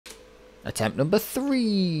Attempt number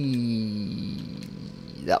 3.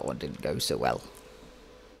 That one didn't go so well.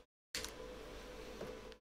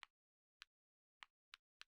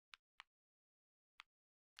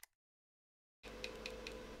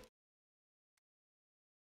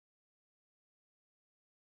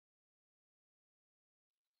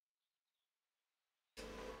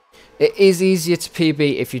 It is easier to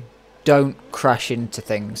PB if you don't crash into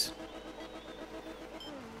things.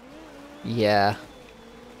 Yeah.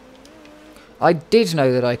 I did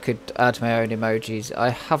know that I could add my own emojis. I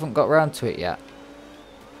haven't got around to it yet.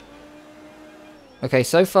 Okay,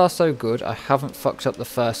 so far so good. I haven't fucked up the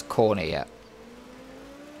first corner yet.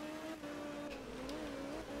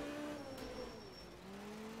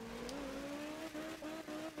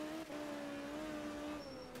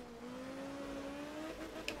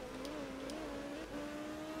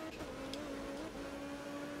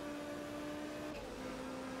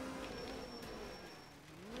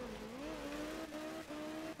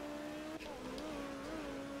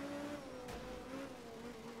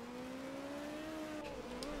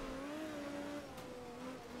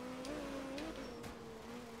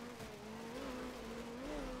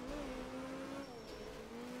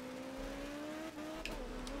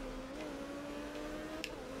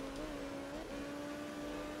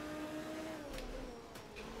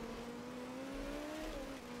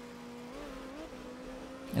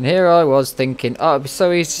 And here I was thinking, oh, it'd be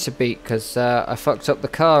so easy to beat because I fucked up the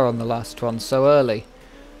car on the last one so early.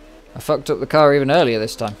 I fucked up the car even earlier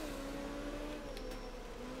this time.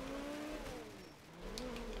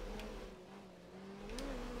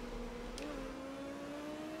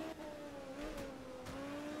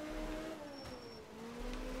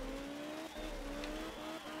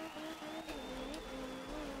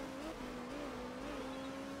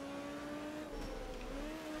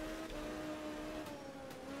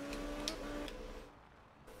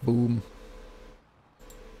 Boom.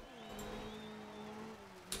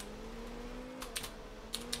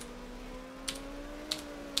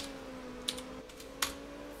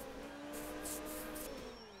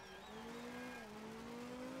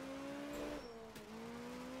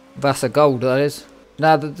 That's a gold, that is.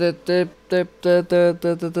 Now the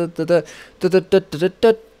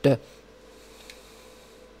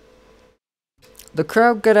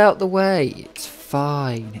crowd, get out the way. It's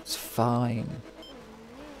fine. It's fine.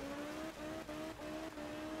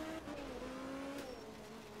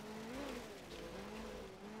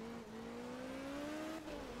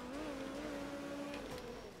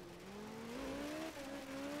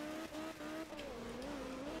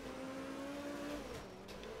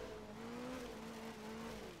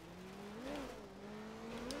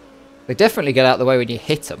 They definitely get out of the way when you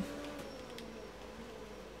hit them.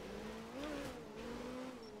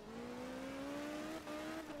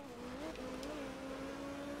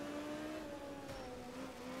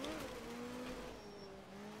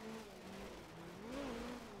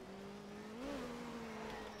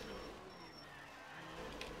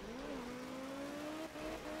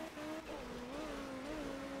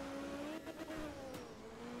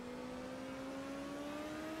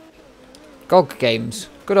 GOG games.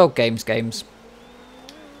 Good old games.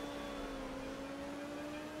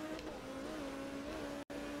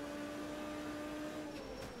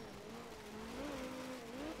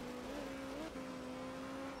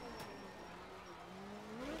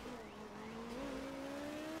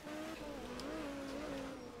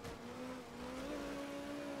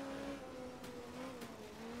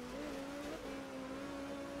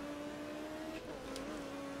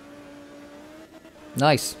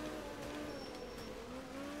 Nice.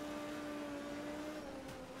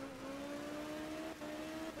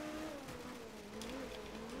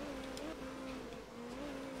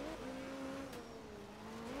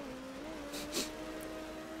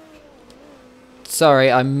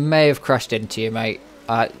 Sorry, I may have crashed into you, mate.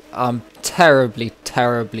 I'm terribly,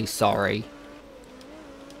 terribly sorry.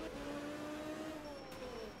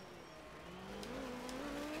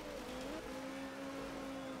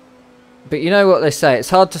 But you know what they say,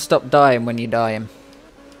 it's hard to stop dying when you're dying.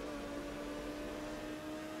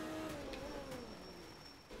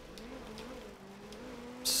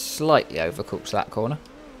 Slightly overcooked that corner.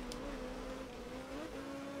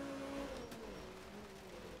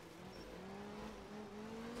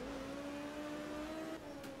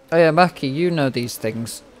 Oh yeah, Mackie, you know these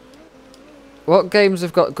things. What games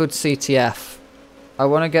have got good CTF? I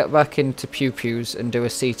want to get back into Pew Pews and do a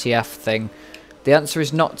CTF thing. The answer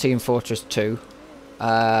is not Team Fortress 2.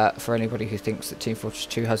 For anybody who thinks that Team Fortress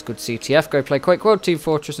 2 has good CTF, go play Quake World Team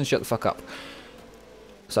Fortress and shut the fuck up.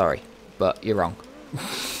 Sorry, but you're wrong.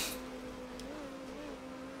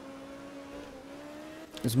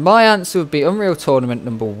 Because my answer would be Unreal Tournament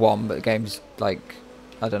 #1, but the game's like,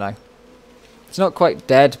 I don't know. It's not quite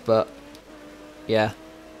dead, but yeah.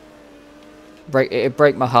 It'd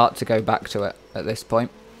break my heart to go back to it at this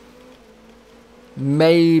point.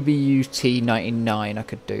 Maybe UT99 I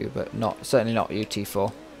could do, but certainly not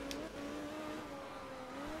UT4.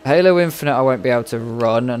 Halo Infinite I won't be able to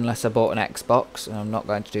run unless I bought an Xbox, and I'm not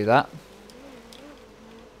going to do that.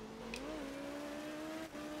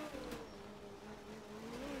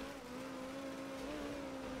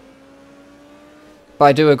 But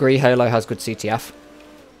I do agree Halo has good CTF.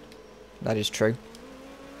 That is true.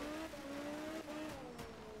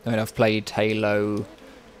 I mean, I've played Halo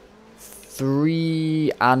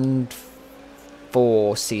 3 and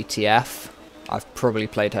 4 CTF. I've probably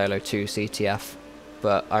played Halo 2 CTF.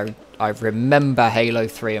 But I remember Halo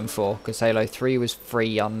 3 and 4, because Halo 3 was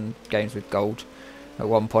free on Games with Gold at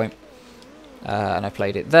one point. And I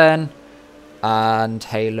played it then. And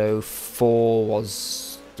Halo 4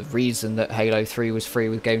 was the reason that Halo 3 was free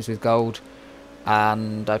with Games with Gold.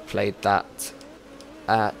 And I played that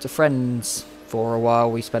at a friend's for a while.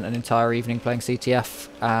 We spent an entire evening playing CTF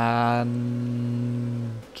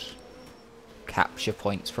and capture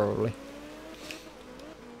points probably.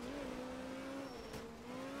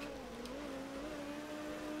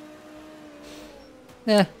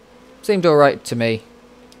 Yeah, seemed alright to me.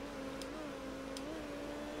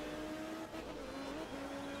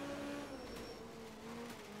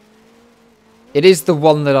 It is the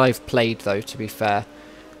one that I've played though, to be fair.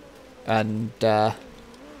 And I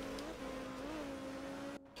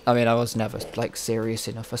mean, I was never like serious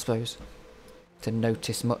enough, I suppose, to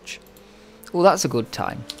notice much. Well, that's a good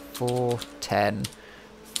time. 410,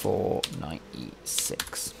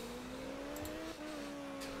 496.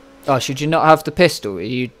 Oh, should you not have the pistol?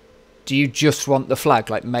 Do you just want the flag,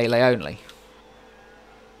 like melee only?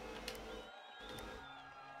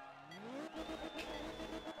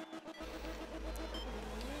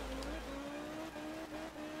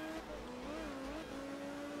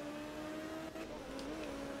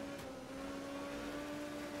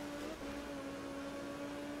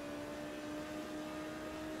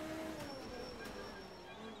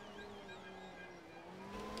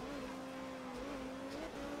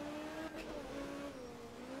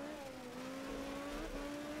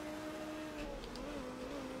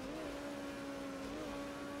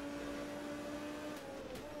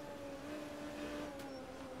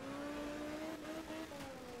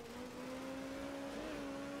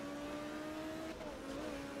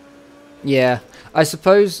 Yeah, I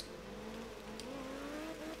suppose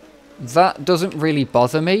that doesn't really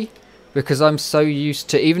bother me because I'm so used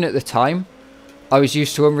to, even at the time, I was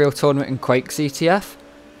used to Unreal Tournament and Quake CTF,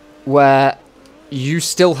 where you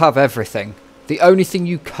still have everything. The only thing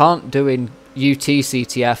you can't do in UT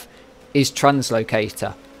CTF is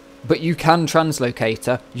translocator. But you can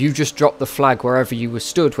translocator, you just drop the flag wherever you were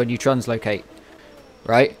stood when you translocate.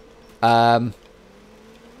 Right?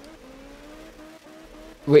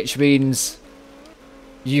 Which means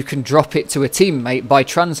you can drop it to a teammate by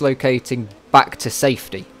translocating back to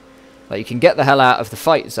safety. Like, you can get the hell out of the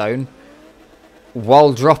fight zone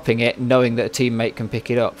while dropping it, knowing that a teammate can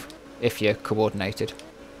pick it up if you're coordinated.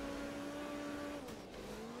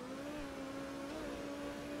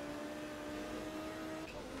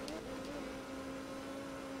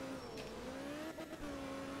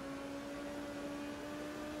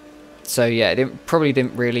 So yeah, it probably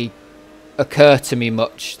didn't really occur to me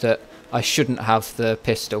much that I shouldn't have the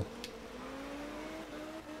pistol.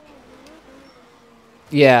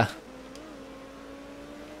 Yeah.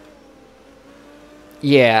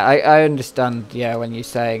 Yeah, I understand, yeah, when you're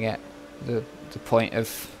saying it, the point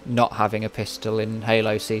of not having a pistol in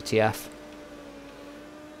Halo CTF.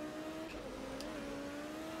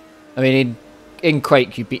 I mean, in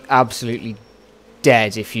Quake you'd be absolutely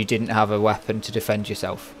dead if you didn't have a weapon to defend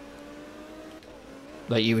yourself.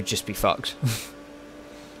 Like, you would just be fucked.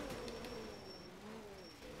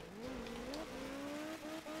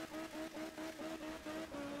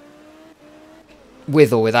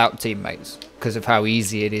 With or without teammates, because of how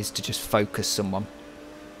easy it is to just focus someone.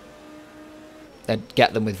 And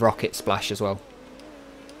get them with rocket splash as well.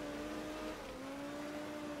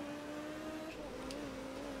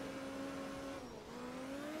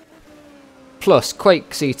 Plus, Quake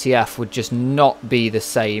CTF would just not be the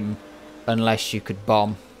same unless you could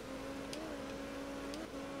bomb.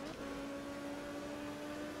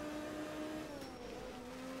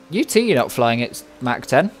 UT, you're not flying at Mach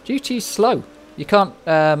 10. UT's slow. You can't,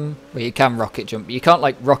 well, you can rocket jump, but you can't,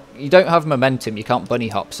 like, you don't have momentum, you can't bunny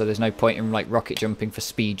hop, so there's no point in, like, rocket jumping for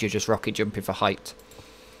speed, you're just rocket jumping for height.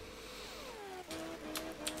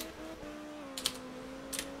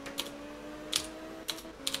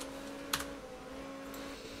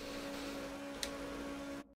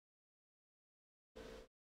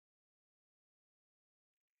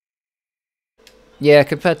 Yeah,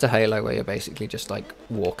 compared to Halo, where you're basically just like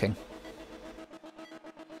walking.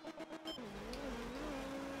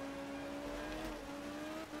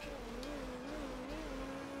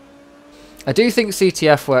 I do think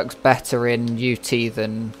CTF works better in UT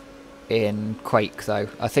than in Quake, though.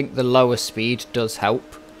 I think the lower speed does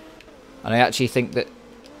help. And I actually think that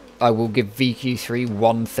I will give VQ3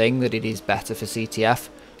 one thing, that it is better for CTF.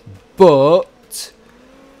 But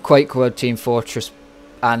Quake World Team Fortress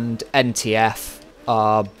and NTF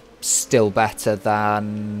are still better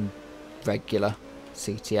than regular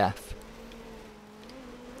CTF.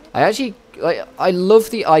 I love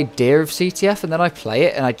the idea of CTF, and then I play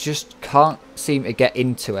it and I just can't seem to get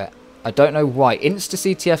into it. I don't know why. Insta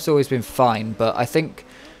CTF's always been fine, but I think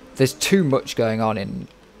there's too much going on in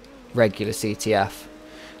regular CTF.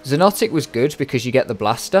 Xenotic was good because you get the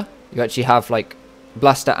blaster. You actually have like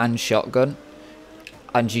blaster and shotgun,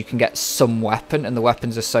 and you can get some weapon, and the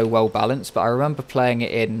weapons are so well balanced. But I remember playing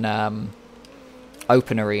it in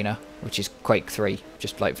Open Arena, which is Quake 3,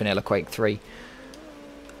 just like vanilla Quake 3.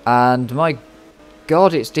 And my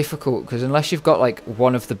god, it's difficult, because unless you've got like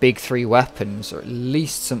one of the big 3 weapons, or at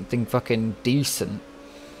least something fucking decent,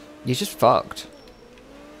 you're just fucked.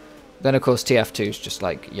 Then of course TF2 is just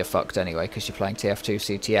like, you're fucked anyway, because you're playing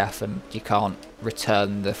TF2 CTF and you can't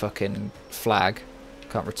return the fucking flag,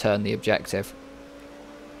 can't return the objective.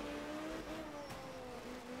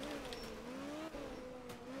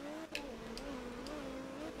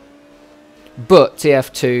 But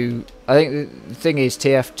TF2, I think the thing is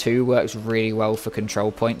TF2 works really well for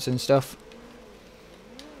control points and stuff.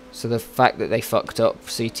 So the fact that they fucked up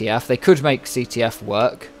CTF, they could make CTF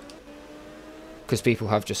work, because people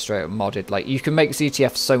have just straight up modded. Like, you can make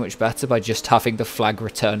CTF so much better by just having the flag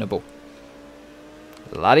returnable.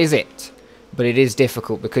 That is it. But it is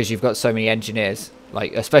difficult because you've got so many engineers,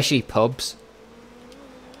 like especially pubs.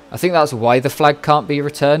 I think that's why the flag can't be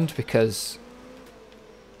returned, because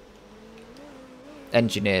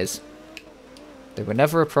engineers, they were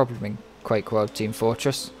never a problem in Quake World Team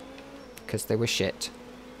Fortress, because they were shit.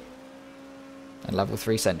 And level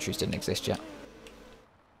 3 sentries didn't exist yet.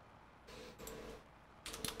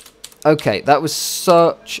 Okay, that was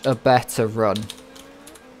such a better run.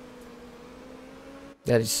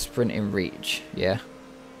 That is sprinting reach, yeah.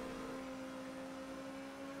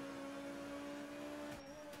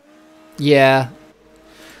 Yeah.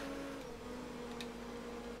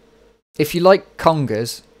 If you like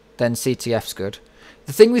congas, then CTF's good.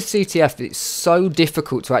 The thing with CTF, it's so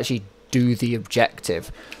difficult to actually do the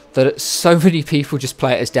objective that so many people just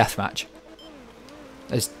play it as deathmatch.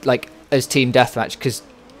 As team deathmatch, because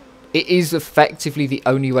it is effectively the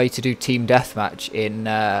only way to do team deathmatch in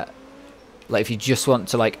like if you just want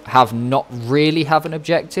to like not really have an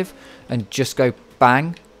objective and just go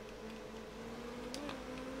bang.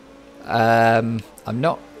 I'm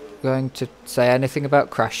not going to say anything about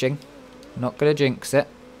crashing. I'm not going to jinx it.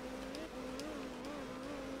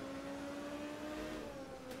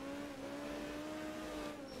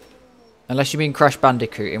 Unless you mean Crash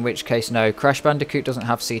Bandicoot, in which case no, Crash Bandicoot doesn't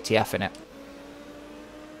have CTF in it.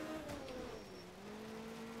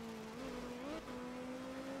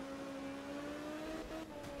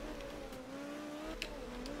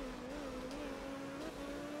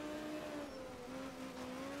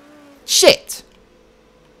 Shit!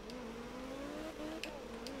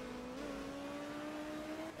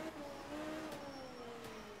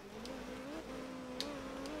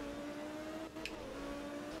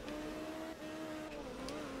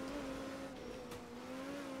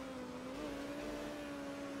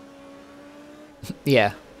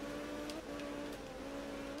 Yeah.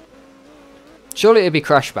 Surely it'd be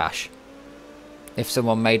Crash Bash. If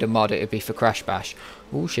someone made a mod, it'd be for Crash Bash.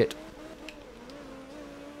 Oh shit.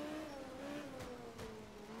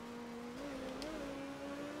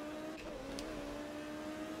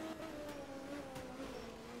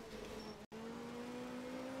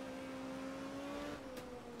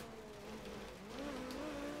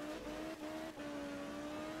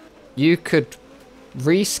 You could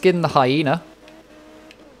reskin the hyena.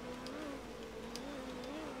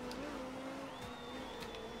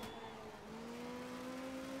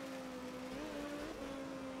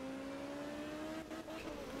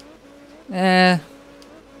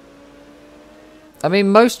 I mean,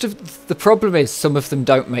 most of the problem is some of them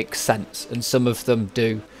don't make sense and some of them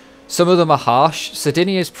do. Some of them are harsh.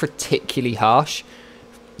 Sardinia is particularly harsh.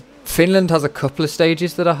 Finland has a couple of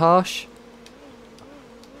stages that are harsh.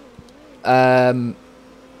 And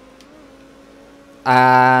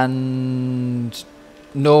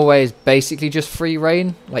Norway is basically just free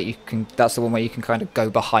reign. Like you can, that's the one where you can kind of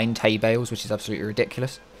go behind hay bales, which is absolutely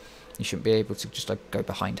ridiculous. You shouldn't be able to just like go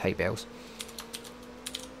behind hay bales.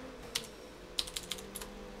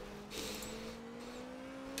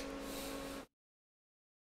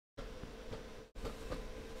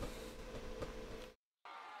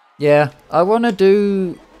 Yeah, I want to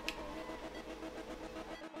do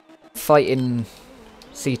fighting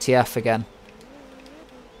CTF again.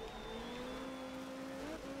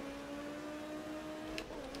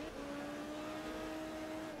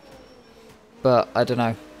 But I don't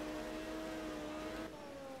know.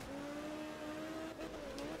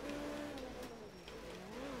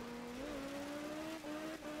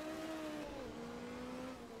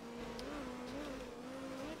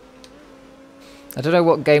 I don't know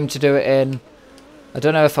what game to do it in. I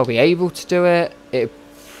don't know if I'll be able to do it. I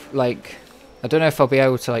don't know if I'll be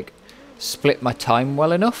able to, like, split my time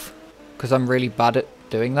well enough. Because I'm really bad at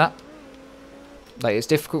doing that. Like, it's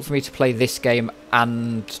difficult for me to play this game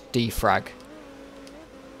and defrag.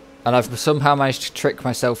 And I've somehow managed to trick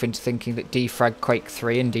myself into thinking that defrag Quake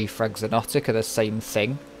 3 and defrag Xonotic are the same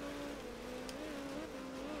thing.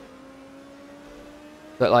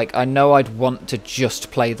 But, like, I know I'd want to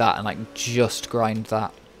just play that and, like, just grind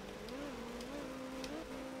that.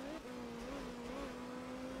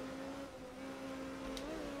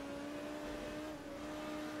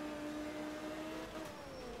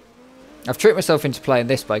 I've tricked myself into playing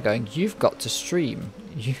this by going, you've got to stream.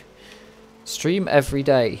 You stream every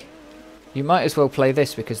day. You might as well play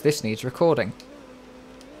this because this needs recording.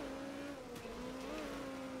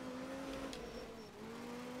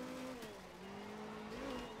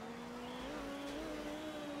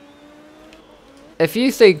 If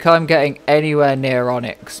you think I'm getting anywhere near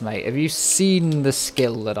Onyx, mate, have you seen the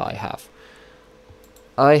skill that I have?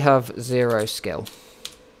 I have 0 skill.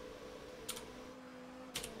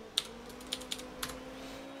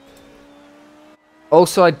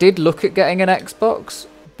 Also, I did look at getting an Xbox,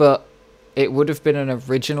 but it would have been an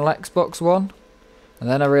original Xbox One. And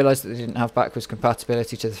then I realised that they didn't have backwards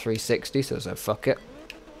compatibility to the 360, so I was like, fuck it.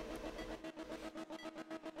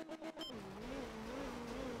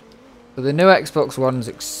 But the new Xbox One's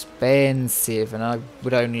expensive, and I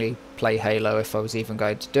would only play Halo if I was even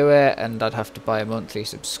going to do it, and I'd have to buy a monthly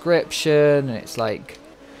subscription, and it's like...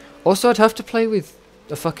 Also, I'd have to play with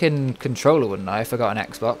a fucking controller, wouldn't I, if I got an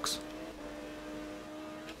Xbox?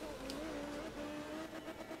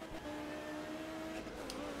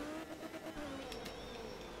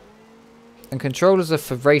 And controllers are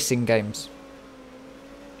for racing games.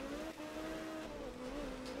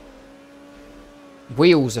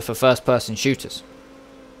 Wheels are for first-person shooters.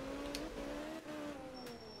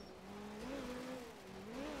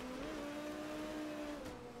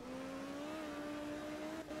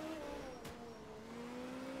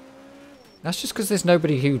 That's just because there's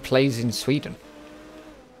nobody who plays in Sweden.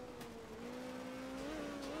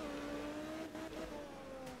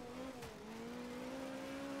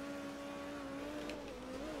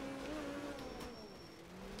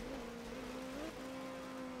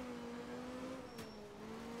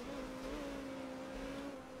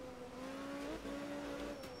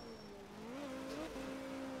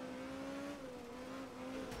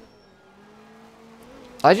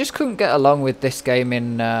 I just couldn't get along with this game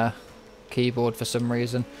in keyboard for some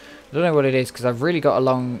reason. I don't know what it is, because I've really got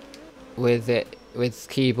along with it with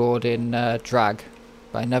keyboard in drag,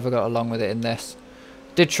 but I never got along with it in this.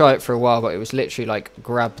 Did try it for a while, but it was literally like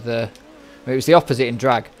grab the... I mean, it was the opposite in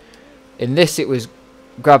drag. In this, it was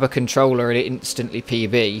grab a controller and it instantly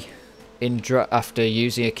PB. After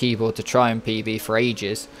using a keyboard to try and PB for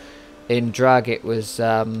ages. In drag, it was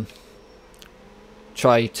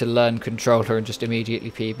try to learn controller and just immediately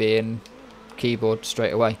PB and keyboard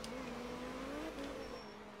straight away.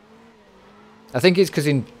 I think it's because,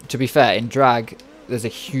 to be fair, in drag, there's a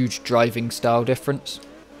huge driving style difference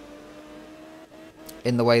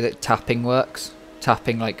in the way that tapping works.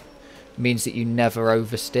 Tapping, like, means that you never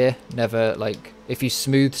oversteer. Never, like, if you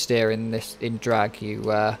smooth steer in drag,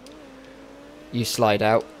 you slide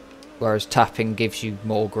out. Whereas tapping gives you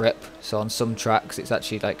more grip. So on some tracks, it's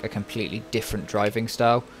actually like a completely different driving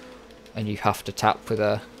style, and you have to tap with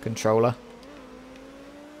a controller.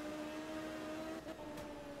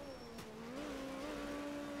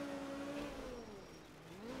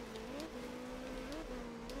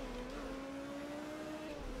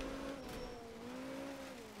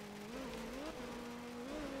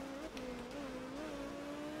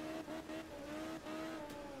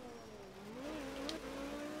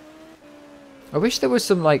 I wish there was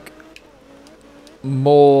some, like,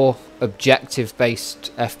 more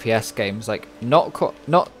objective-based FPS games, like,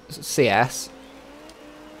 not CS,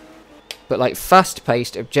 but, like,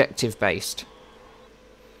 fast-paced, objective-based.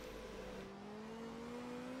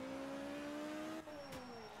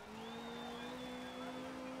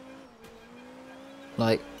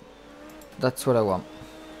 Like, that's what I want.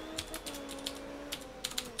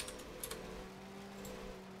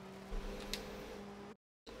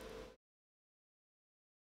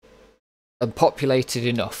 and populated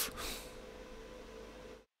enough.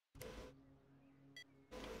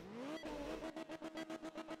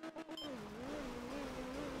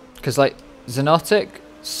 Because, like, Xenotic,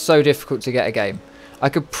 so difficult to get a game. I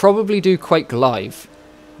could probably do Quake Live,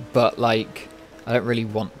 but, like, I don't really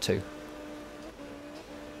want to.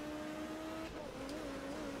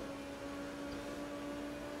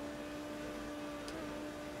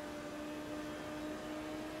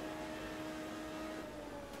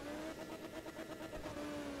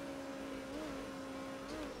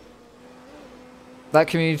 That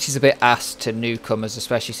community's a bit ass to newcomers,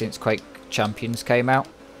 especially since Quake Champions came out.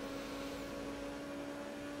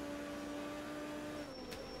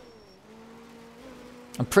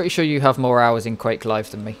 I'm pretty sure you have more hours in Quake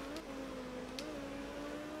Live than me.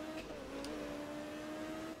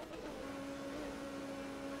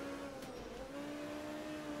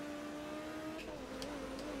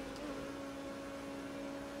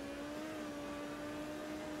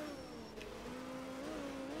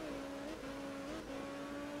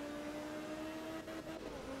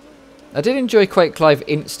 I did enjoy Quake Live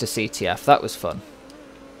Insta CTF, that was fun.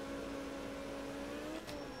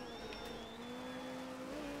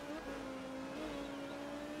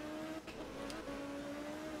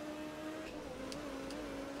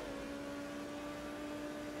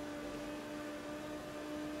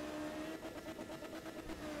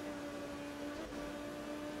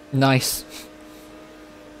 Nice.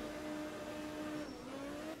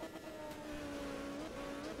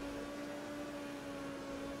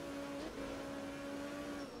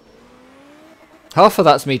 Half of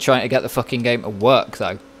that's me trying to get the fucking game to work,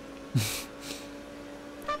 though.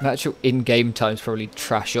 The actual in-game time's probably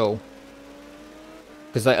trash all.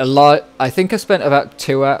 Because like a lot, I think I spent about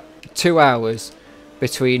 2 hours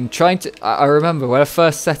between trying to. I remember when I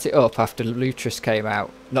first set it up after Lutris came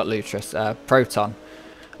out, not Lutris, Proton.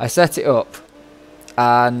 I set it up,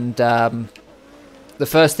 and the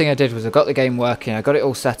first thing I did was I got the game working. I got it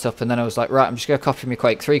all set up, and then I was like, right, I'm just gonna copy my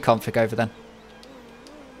Quake 3 config over then.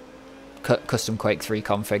 Custom Quake 3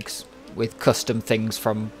 configs with custom things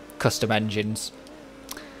from custom engines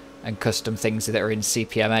and custom things that are in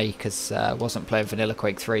CPMA because I wasn't playing vanilla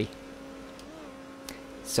Quake 3.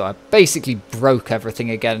 So I basically broke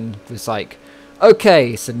everything again. It was like,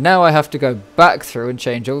 okay, so now I have to go back through and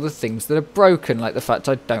change all the things that are broken, like the fact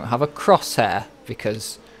I don't have a crosshair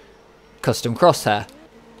because custom crosshair.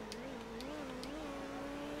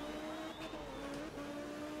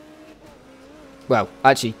 Well,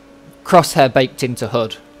 actually, crosshair baked into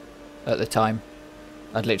HUD at the time.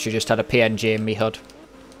 I'd literally just had a PNG in me HUD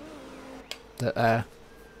that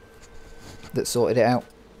sorted it out.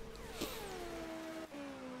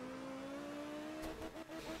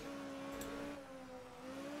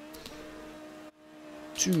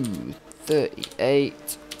 Two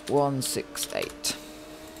 38 168.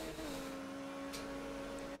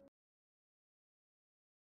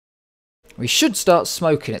 We should start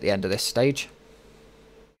smoking at the end of this stage.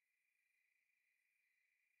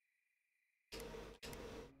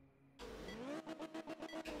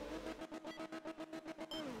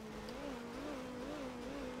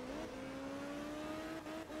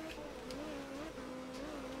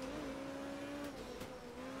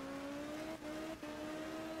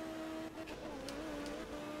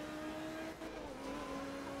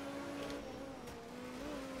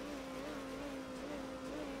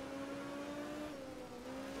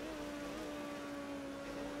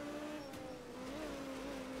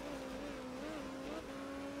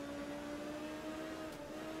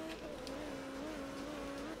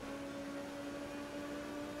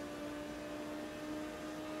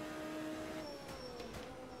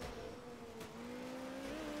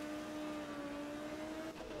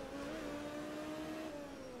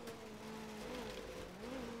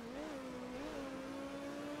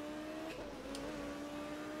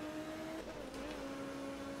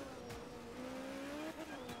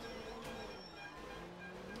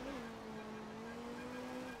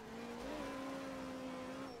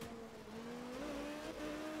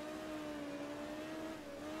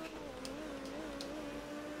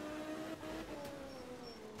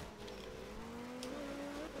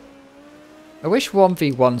 I wish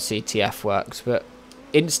 1v1 CTF works, but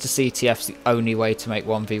Insta CTF's the only way to make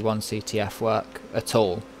 1v1 CTF work at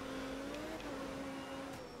all.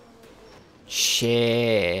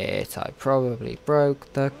 Shit, I probably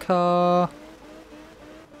broke the car.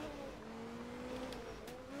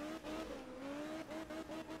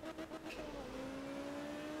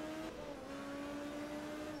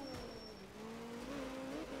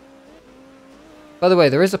 By the way,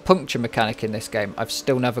 there is a puncture mechanic in this game. I've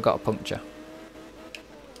still never got a puncture.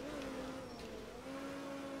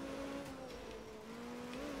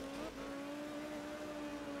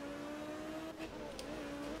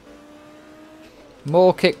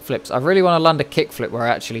 More kickflips. I really want to land a kickflip where I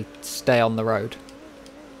actually stay on the road.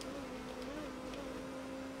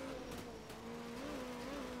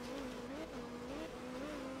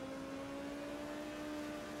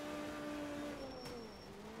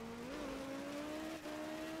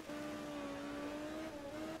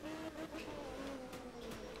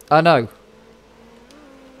 I know.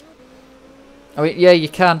 I mean, yeah, you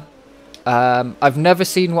can. I've never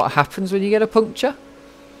seen what happens when you get a puncture,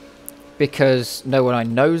 because no one I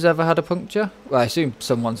know's ever had a puncture. Well, I assume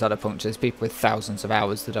someone's had a puncture. There's people with thousands of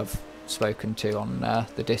hours that I've spoken to on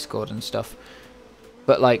the Discord and stuff.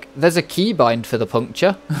 But, like, there's a keybind for the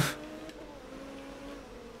puncture.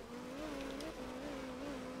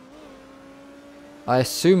 I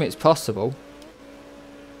assume it's possible.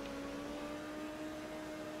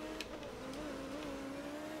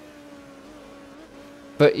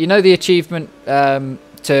 But you know the achievement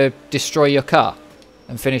to destroy your car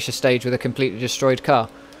and finish a stage with a completely destroyed car?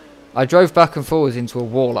 I drove back and forwards into a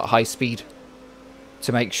wall at high speed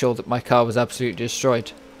to make sure that my car was absolutely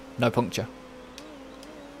destroyed. No puncture.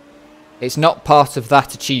 It's not part of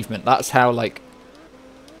that achievement. That's how, like...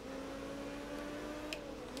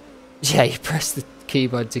 Yeah, you press the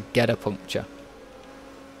keyboard to get a puncture.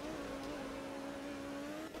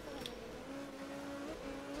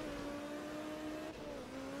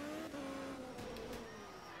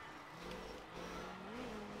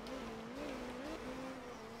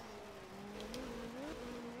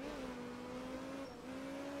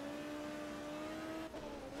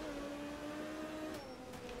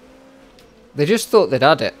 They just thought they'd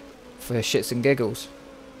add it for shits and giggles.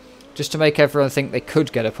 Just to make everyone think they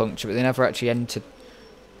could get a puncture, but they never actually entered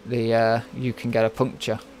the you can get a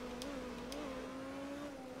puncture.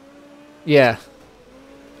 Yeah.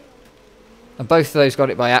 And both of those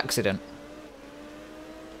got it by accident.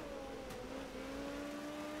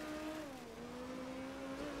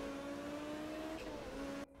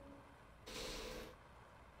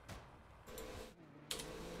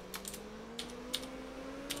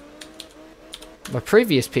 My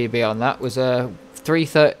previous PB on that was a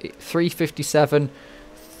 357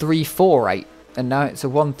 348, and now it's a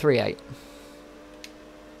 138.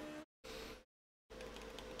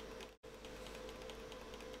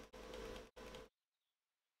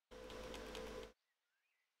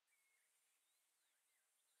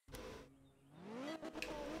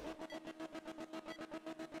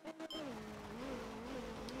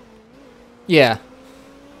 Yeah.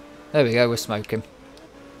 There we go, we're smoking.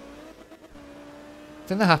 I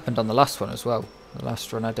think that happened on the last one as well. The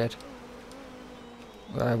last run I did.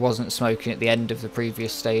 Where I wasn't smoking at the end of the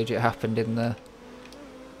previous stage. It happened in the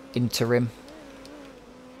interim.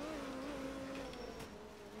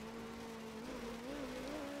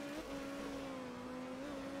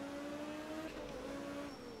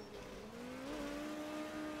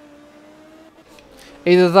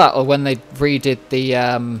 Either that or when they redid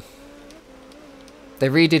the... they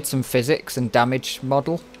redid some physics and damage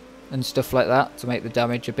model and stuff like that to make the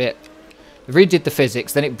damage a bit... They redid the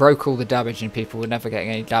physics, then it broke all the damage and people were never getting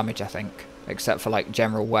any damage, I think. Except for, like,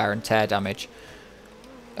 general wear and tear damage.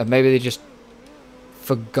 And maybe they just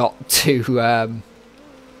forgot to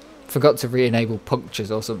re-enable punctures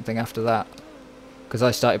or something after that. Because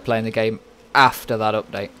I started playing the game after that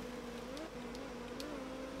update.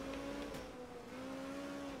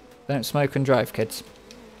 Don't smoke and drive, kids.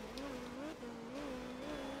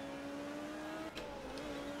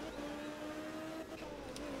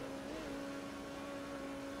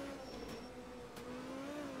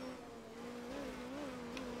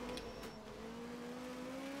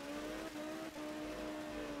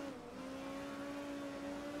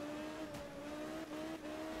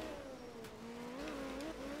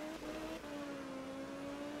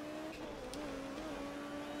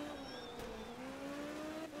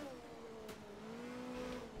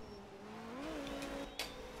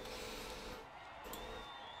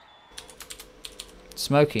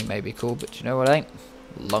 Smoking may be cool, but you know what ain't?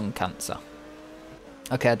 Lung cancer.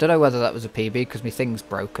 Okay, I don't know whether that was a PB because my thing's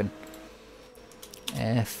broken.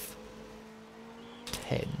 F10.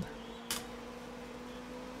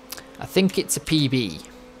 I think it's a PB.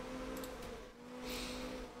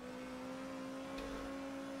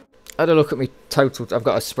 I had a look at my total. I've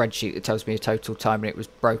got a spreadsheet that tells me a total time and it was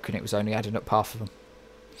broken. It was only adding up half of them.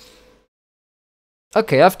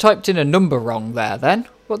 Okay, I've typed in a number wrong there then.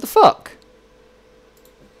 What the fuck?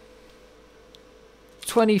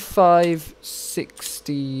 25,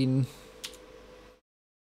 16,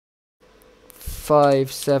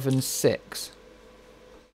 5, 7, 6.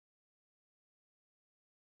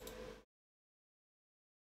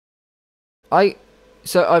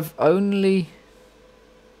 So I've only...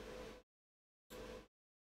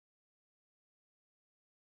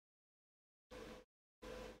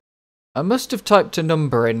 I must have typed a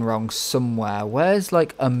number in wrong somewhere. Where's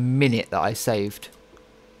like a minute that I saved?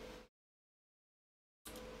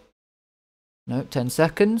 No, 10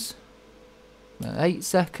 seconds. 8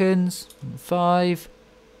 seconds. 5.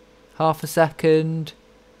 Half a second.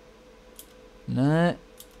 No.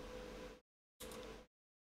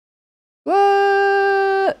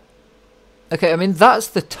 What? Okay, I mean, that's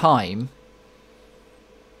the time.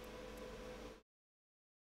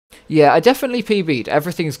 Yeah, I definitely PB'd.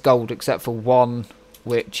 Everything's gold except for one,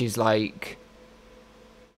 which is like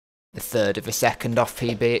a third of a second off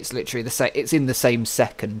PB. It's literally the same. It's in the same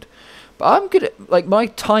second. But I'm good at, like, my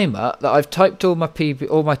timer that I've typed all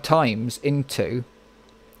my times into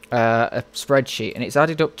a spreadsheet, and it's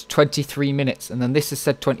added up to 23 minutes, and then this has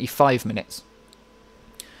said 25 minutes.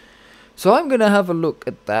 So I'm going to have a look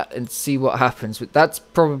at that and see what happens. But that's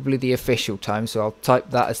probably the official time, so I'll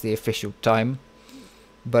type that as the official time.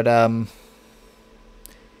 But,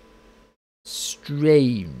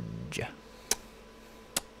 strange.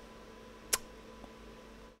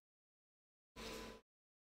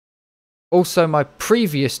 Also, my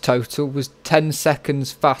previous total was 10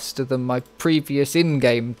 seconds faster than my previous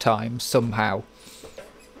in-game time, somehow.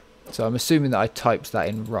 So I'm assuming that I typed that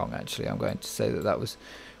in wrong, actually. I'm going to say that that was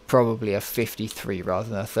probably a 53 rather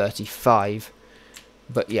than a 35.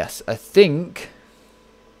 But yes, I think...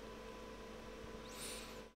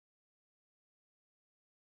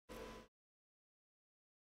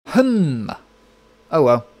 Oh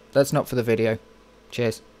well, that's not for the video.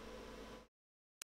 Cheers.